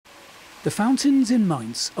The fountains in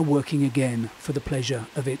Mainz are working again for the pleasure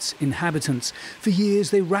of its inhabitants. For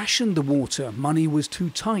years they rationed the water, money was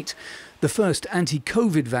too tight. The first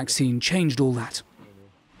anti-COVID vaccine changed all that.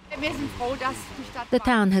 The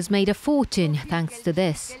town has made a fortune thanks to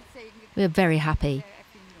this. We're very happy.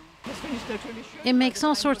 It makes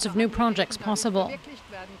all sorts of new projects possible.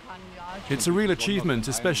 It's a real achievement,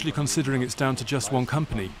 especially considering it's down to just one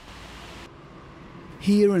company.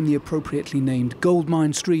 Here in the appropriately named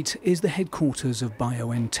Goldmine Street is the headquarters of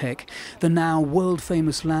BioNTech, the now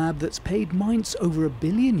world-famous lab that's paid Mainz over €1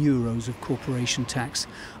 billion of corporation tax,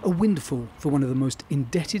 a windfall for one of the most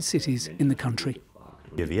indebted cities in the country.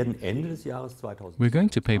 We're going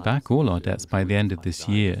to pay back all our debts by the end of this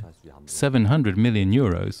year, €700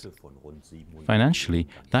 million. Financially,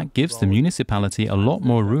 that gives the municipality a lot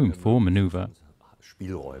more room for manoeuvre.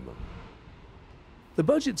 The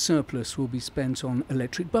budget surplus will be spent on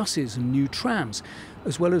electric buses and new trams,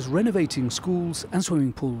 as well as renovating schools and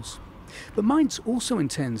swimming pools. But Mainz also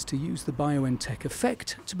intends to use the BioNTech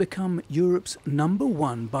effect to become Europe's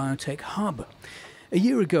 #1 biotech hub. A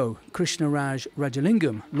year ago, Krishnaraj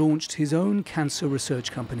Rajalingam launched his own cancer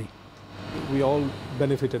research company. We all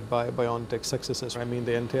benefited by BioNTech's successes. I mean,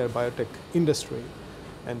 the entire biotech industry,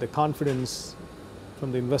 and the confidence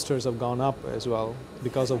from the investors have gone up as well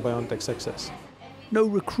because of BioNTech's success. No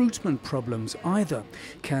recruitment problems either.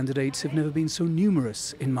 Candidates have never been so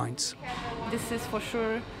numerous in Mainz. This is for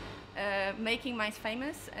sure making Mainz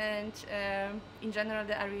famous, and in general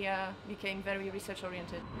the area became very research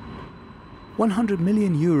oriented. €100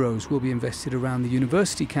 million will be invested around the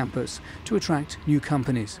university campus to attract new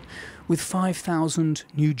companies, with 5,000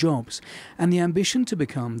 new jobs and the ambition to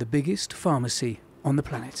become the biggest pharmacy on the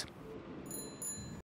planet.